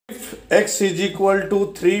x is equal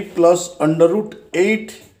to 3 plus under root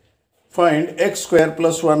 8. Find x square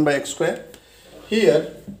plus 1 by x square.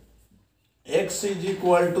 Here x is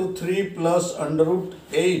equal to 3 plus under root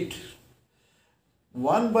 8.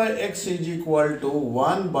 1 by x is equal to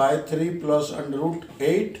 1 by 3 plus under root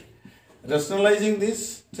 8. Rationalizing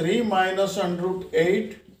this, 3 minus under root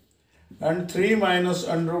 8 and 3 minus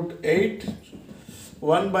under root 8.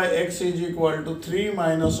 1 by x is equal to 3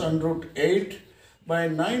 minus under root 8 by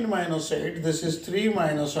 9 minus 8. This is 3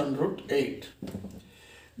 minus under root 8.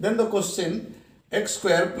 Then the question, x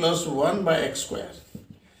square plus 1 by x square.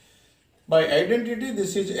 By identity,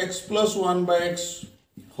 this is x plus 1 by x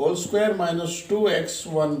whole square minus 2x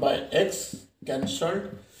 1 by x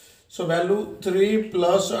cancelled. So value 3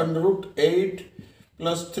 plus under root 8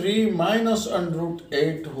 plus 3 minus under root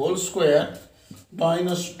 8 whole square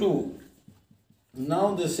minus 2.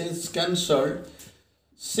 Now this is cancelled.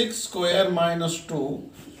 6 square minus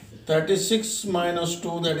 2, 36 minus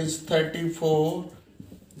 2, that is 34.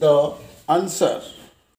 The answer.